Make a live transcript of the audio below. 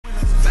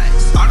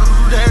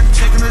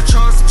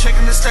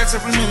checking the stats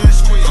every minute.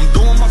 I'm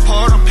doing my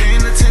part, I'm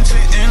paying attention,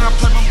 and I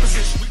play my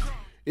position.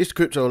 It's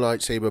Crypto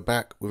Lightsaber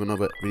back with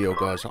another video,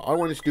 guys. So I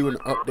wanted to do an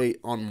update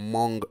on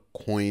MONG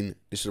coin.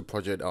 This is a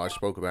project that I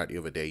spoke about the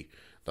other day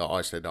that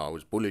I said that I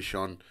was bullish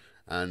on.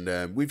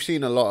 And we've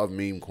seen a lot of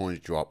meme coins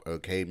drop,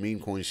 okay? Meme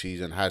coin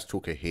season has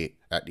took a hit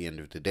at the end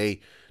of the day.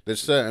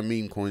 There's certain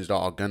meme coins that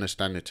are going to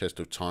stand the test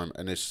of time,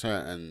 and there's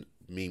certain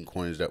meme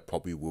coins that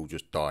probably will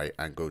just die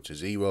and go to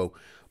zero.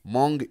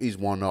 MONG is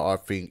one that I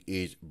think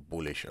is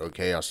bullish,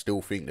 okay? I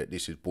still think that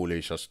this is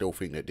bullish. I still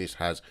think that this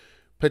has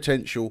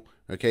potential,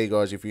 okay,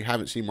 guys? If you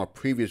haven't seen my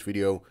previous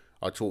video,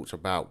 I talked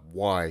about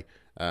why,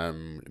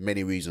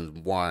 many reasons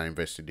why I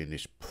invested in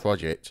this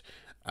project.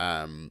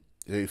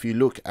 If you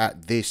look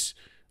at this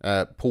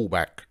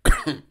pullback,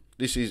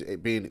 this is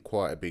it being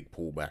quite a big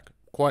pullback,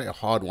 quite a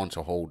hard one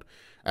to hold,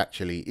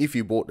 actually, if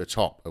you bought the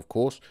top, of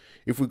course.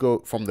 If we go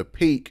from the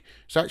peak,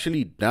 it's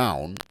actually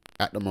down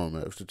at the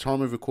moment. At the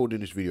time of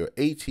recording this video,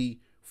 84%,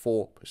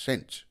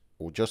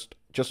 or just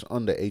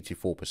under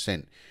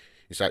 84%.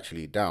 It's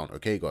actually down,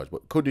 okay, guys?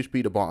 But could this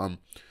be the bottom?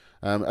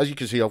 As you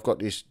can see, I've got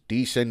this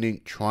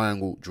descending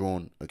triangle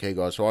drawn, okay,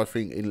 guys? So I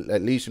think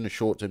at least in the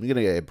short term, you're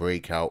gonna get a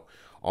breakout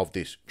of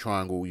this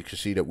triangle. You can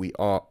see that we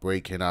are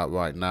breaking out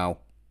right now.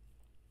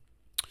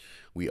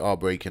 We are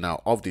breaking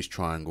out of this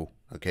triangle,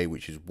 okay,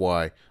 which is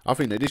why I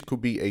think that this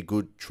could be a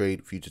good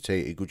trade for you to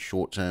take, a good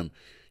short-term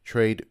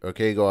trade,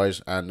 okay,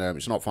 guys? And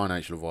it's not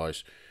financial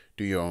advice.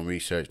 Do your own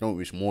research. Don't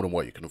risk more than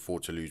what you can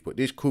afford to lose. But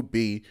this could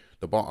be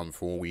the bottom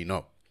for all we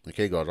know,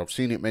 okay, guys? I've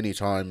seen it many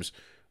times.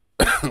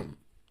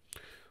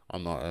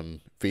 I'm not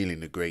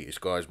feeling the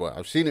greatest, guys, but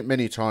I've seen it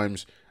many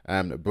times.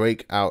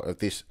 Break out of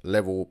this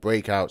level,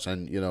 breakouts,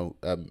 and you know,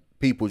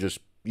 people just,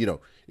 you know,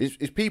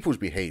 it's people's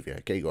behavior,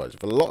 okay, guys?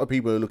 If a lot of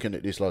people are looking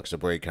at this like it's a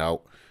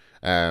breakout,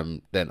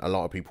 then a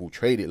lot of people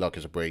trade it like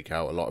it's a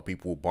breakout. A lot of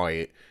people buy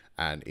it,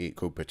 and it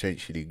could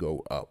potentially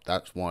go up.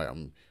 That's why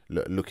I'm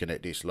looking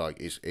at this like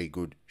it's a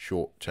good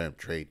short-term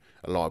trade.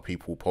 A lot of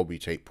people probably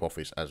take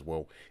profits as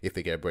well if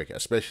they get a breakout,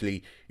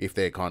 especially if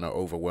they're kind of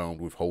overwhelmed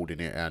with holding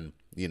it, and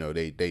you know,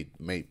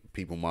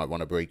 people might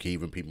want to break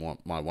even. People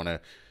might want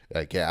to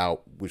get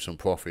out with some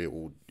profit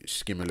or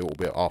skim a little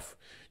bit off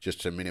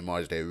just to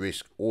minimize their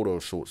risk. All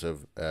those sorts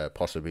of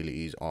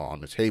possibilities are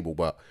on the table.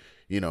 But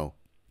you know,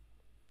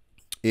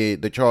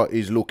 the chart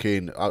is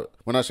looking,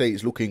 when I say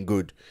it's looking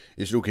good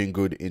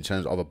in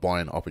terms of a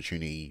buying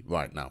opportunity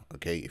right now,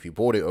 okay? If you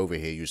bought it over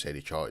here, you say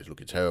the chart is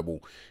looking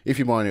terrible. If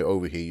you're buying it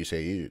over here, you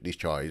say this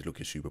chart is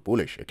looking super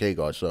bullish, okay,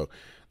 guys? So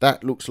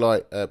that looks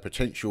like a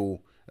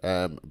potential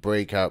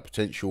breakout,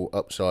 potential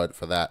upside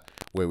for that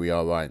where we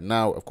are right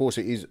now. Of course,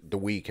 it is the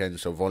weekend,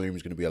 so volume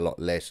is going to be a lot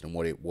less than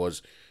what it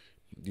was,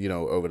 you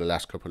know, over the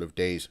last couple of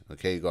days,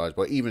 okay, guys?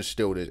 But even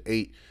still, there's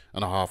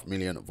 8.5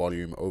 million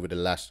volume over the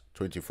last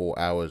 24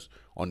 hours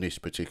on this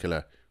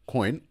particular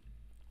coin.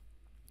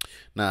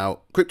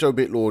 Now, Crypto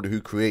Bitlord,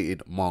 who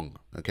created MONG,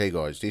 okay,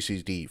 guys, this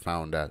is the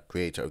founder,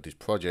 creator of this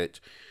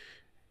project.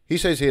 He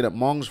says here that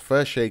MONG's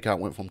first shakeout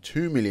went from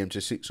 2 million to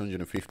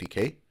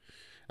 650k,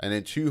 and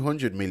then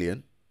 200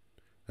 million,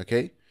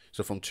 okay?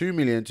 So from 2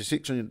 million to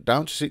 600,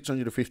 down to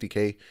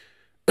 650k,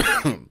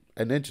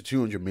 and then to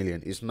 200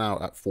 million, is now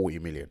at 40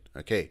 million,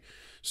 okay?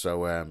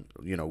 So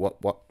you know,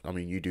 what I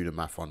mean, you do the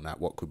math on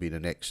that. What could be the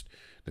next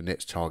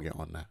target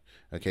on that,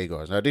 okay,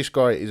 guys? Now this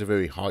guy is a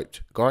very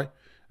hyped guy.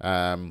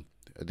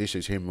 This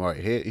is him right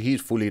here.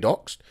 He's fully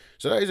doxed,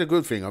 so that is a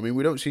good thing. I mean,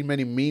 we don't see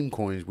many meme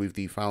coins with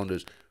the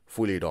founders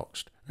fully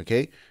doxed,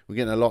 okay? We're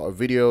getting a lot of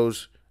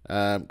videos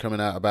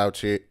coming out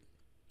about it.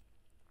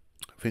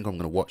 I think I'm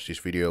going to watch this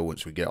video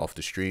once we get off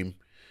the stream.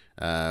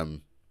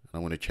 I'm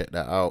going to check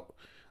that out.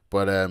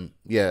 But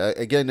yeah,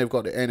 again, they've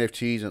got the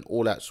NFTs and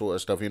all that sort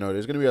of stuff. You know,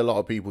 there's going to be a lot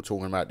of people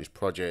talking about this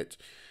project.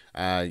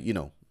 You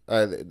know,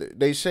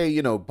 they say,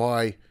 you know,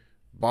 buy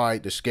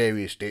the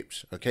scariest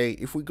dips. Okay,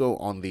 if we go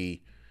on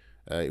the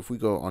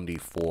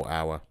 4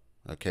 hour,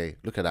 okay,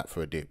 look at that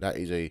for a dip. That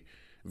is a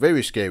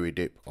very scary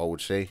dip, I would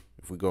say.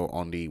 If we go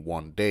on the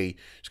 1 day,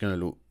 it's going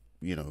to look,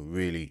 you know,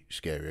 really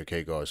scary.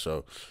 Okay, guys,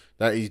 so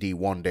that is the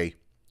 1 day.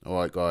 All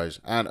right,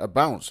 guys, and a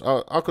bounce.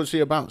 I could see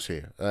a bounce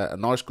here. A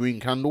nice green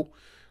candle.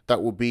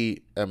 That will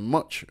be a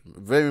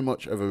very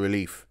much of a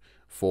relief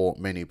for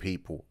many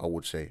people, I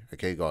would say.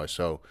 Okay, guys,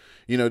 so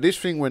you know, this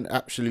thing went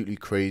absolutely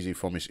crazy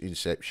from its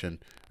inception.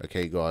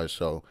 Okay, guys,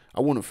 so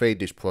I wouldn't fade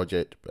this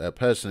project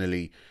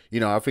personally. You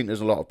know, I think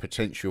there's a lot of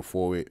potential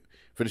for it,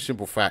 for the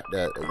simple fact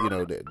that, you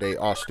know, they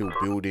are still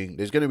building.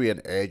 There's going to be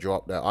an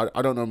airdrop there.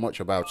 I don't know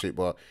much about it,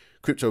 but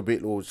Crypto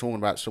Bitlord was talking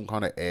about some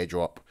kind of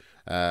airdrop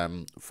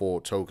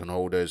for token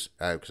holders,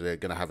 because they're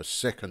going to have a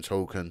second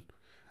token.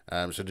 So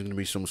there's going to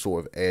be some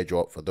sort of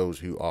airdrop for those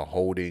who are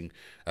holding.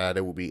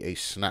 There will be a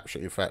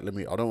snapshot. In fact,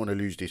 I don't want to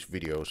lose this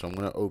video, so I'm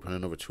going to open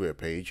another Twitter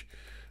page.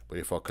 But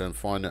if I can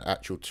find the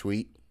actual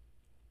tweet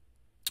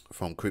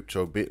from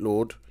Crypto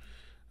Bitlord,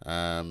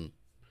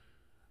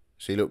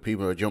 see, look,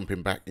 people are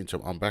jumping back into.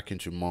 I'm back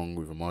into MONG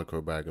with a micro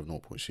bag of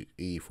 0.6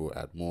 ETH.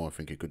 Add more. I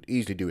think it could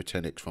easily do a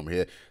 10x from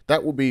here.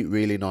 That would be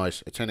really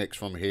nice. A 10x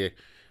from here.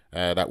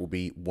 that would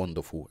be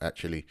wonderful,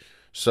 actually.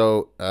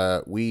 So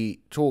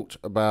we talked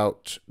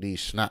about the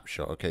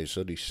snapshot. Okay,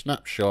 so the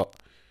snapshot,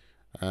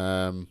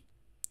 there's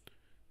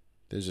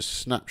a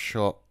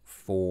snapshot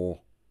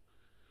for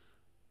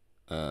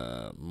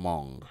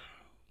MONG.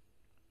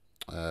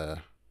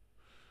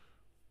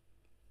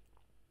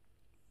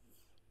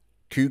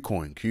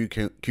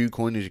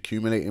 Qcoin is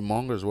accumulating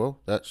MONG as well.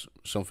 That's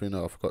something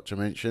that I forgot to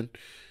mention.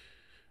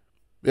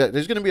 Yeah,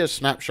 there's going to be a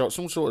snapshot,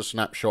 some sort of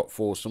snapshot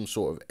for some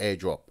sort of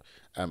airdrop.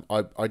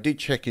 I did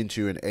check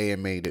into an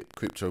AMA that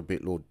Crypto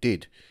Bitlord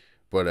did,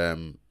 but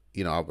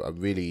you know,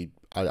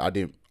 I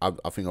didn't.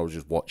 I think I was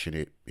just watching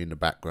it in the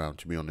background,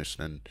 to be honest.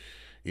 And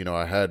you know,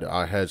 I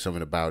heard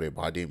something about it,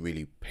 but I didn't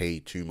really pay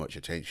too much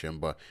attention.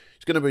 But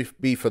it's going to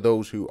be for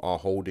those who are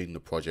holding the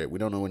project. We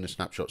don't know when the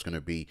snapshot's going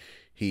to be.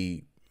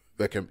 He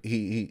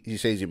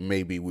says it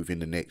may be within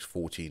the next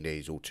 14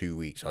 days or 2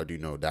 weeks. I do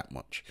know that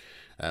much.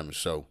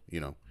 So you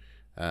know.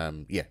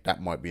 Yeah,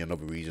 that might be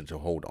another reason to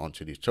hold on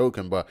to this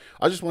token. But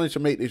I just wanted to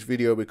make this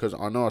video because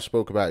I know I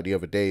spoke about it the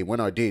other day.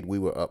 When I did, we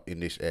were up in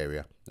this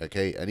area,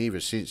 okay, and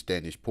even since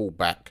then it's pulled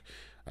back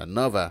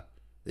another.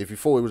 If you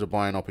thought it was a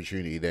buying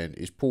opportunity, then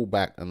it's pulled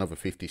back another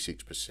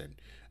 56%.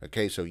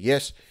 Okay, so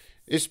yes,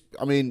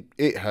 I mean,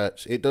 it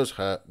hurts. It does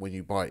hurt when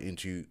you buy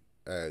into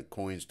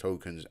coins,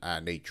 tokens,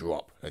 and they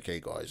drop. Okay,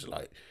 guys,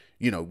 like,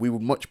 you know, we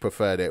would much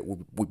prefer that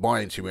we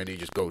buy into it and it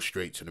just goes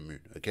straight to the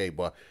moon. Okay,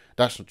 but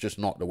that's just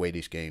not the way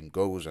this game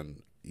goes.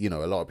 And you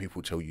know, a lot of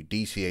people tell you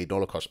DCA,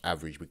 dollar cost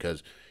average,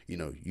 because you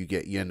know you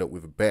end up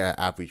with a better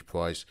average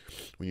price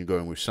when you're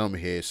going with some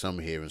here,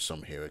 and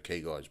some here.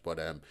 Okay, guys, but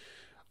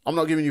I'm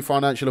not giving you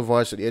financial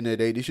advice at the end of the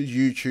day. This is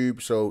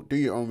YouTube, so do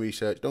your own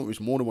research. Don't risk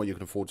more than what you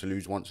can afford to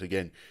lose. Once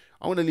again,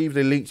 I'm going to leave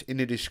the links in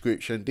the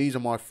description. These are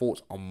my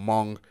thoughts on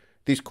MONG.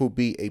 This could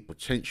be a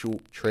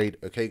potential trade.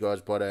 Okay, guys,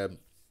 but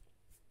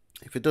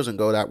if it doesn't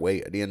go that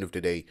way at the end of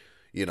the day,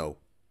 you know,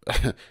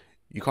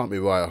 you can't be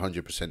right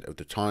 100% of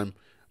the time.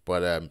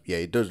 But yeah,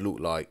 it does look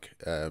like,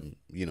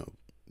 you know,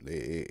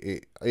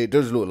 it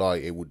does look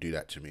like it would do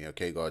that to me.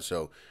 Okay, guys,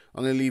 so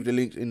I'm going to leave the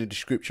links in the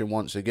description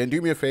once again.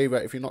 Do me a favor,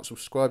 if you're not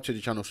subscribed to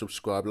the channel,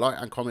 subscribe, like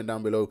and comment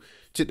down below.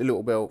 Hit the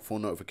little bell for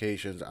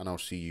notifications, and I'll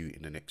see you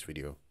in the next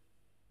video.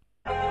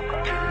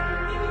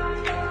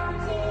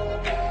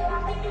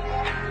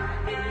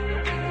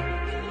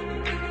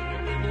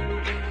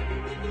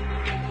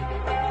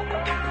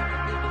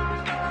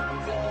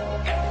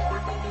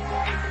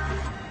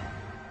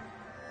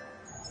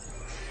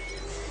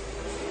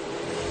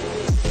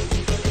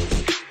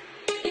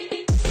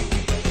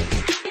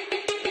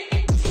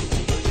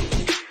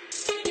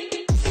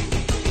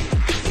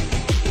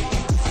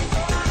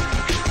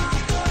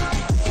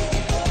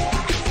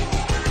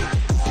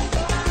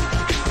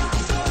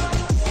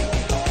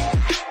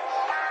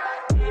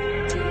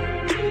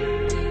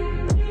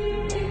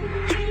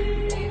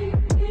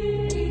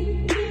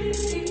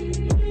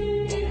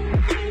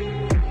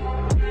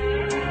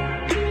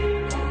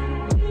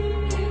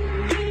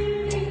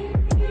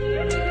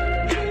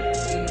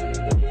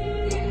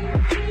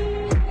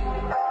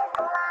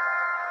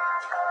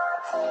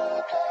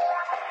 Okay.